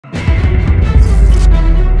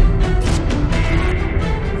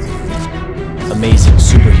amazing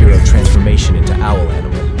superhero transformation into owl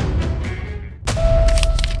animal.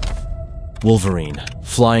 Wolverine,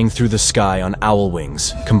 flying through the sky on owl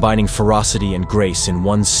wings, combining ferocity and grace in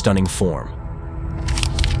one stunning form.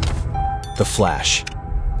 The Flash,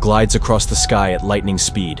 glides across the sky at lightning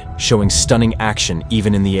speed, showing stunning action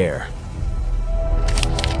even in the air.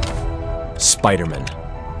 Spider-Man,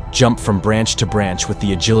 jump from branch to branch with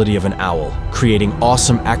the agility of an owl, creating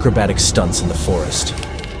awesome acrobatic stunts in the forest.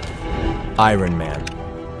 Iron Man,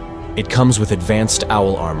 it comes with advanced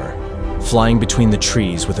owl armor, flying between the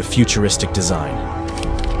trees with a futuristic design.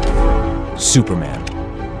 Superman,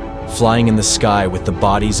 flying in the sky with the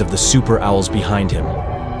bodies of the super owls behind him,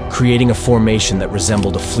 creating a formation that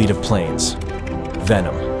resembled a fleet of planes.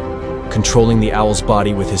 Venom, controlling the owl's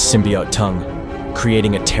body with his symbiote tongue,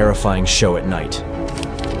 creating a terrifying show at night.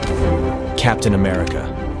 Captain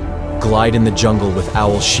America, glide in the jungle with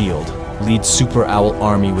owl shield, lead super owl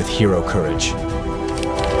army with hero courage.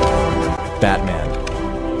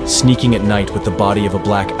 Batman, sneaking at night with the body of a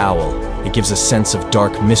black owl, it gives a sense of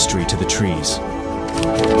dark mystery to the trees.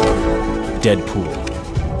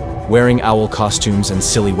 Deadpool, wearing owl costumes and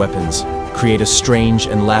silly weapons, create a strange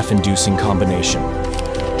and laugh-inducing combination.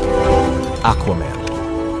 Aquaman,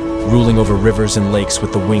 ruling over rivers and lakes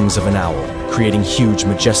with the wings of an owl, creating huge,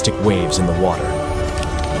 majestic waves in the water.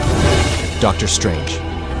 Doctor Strange,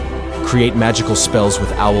 create magical spells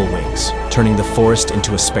with owl wings, turning the forest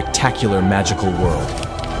into a spectacular magical world.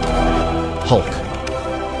 Hulk,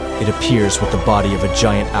 it appears with the body of a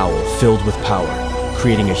giant owl filled with power,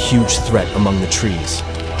 creating a huge threat among the trees.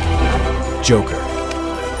 Joker,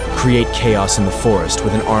 create chaos in the forest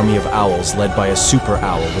with an army of owls led by a super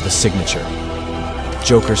owl with a signature.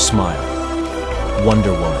 Joker's smile.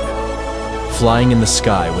 Wonder Woman, flying in the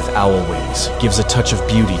sky with owl wings, gives a touch of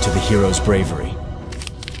beauty to the hero's bravery.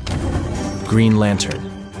 Green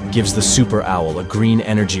Lantern, gives the super owl a green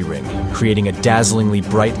energy ring, creating a dazzlingly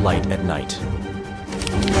bright light at night.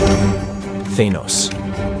 Thanos,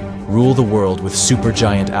 rule the world with super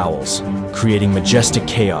giant owls, creating majestic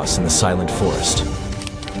chaos in the silent forest.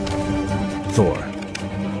 Thor,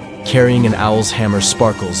 carrying an owl's hammer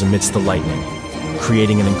sparkles amidst the lightning,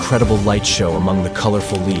 creating an incredible light show among the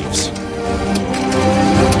colorful leaves.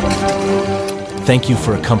 Thank you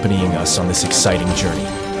for accompanying us on this exciting journey.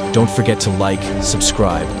 Don't forget to like,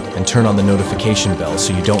 subscribe, and turn on the notification bell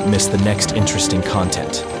so you don't miss the next interesting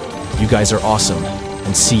content. You guys are awesome,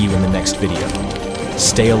 and see you in the next video.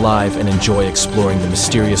 Stay alive and enjoy exploring the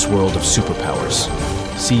mysterious world of superpowers.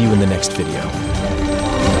 See you in the next video.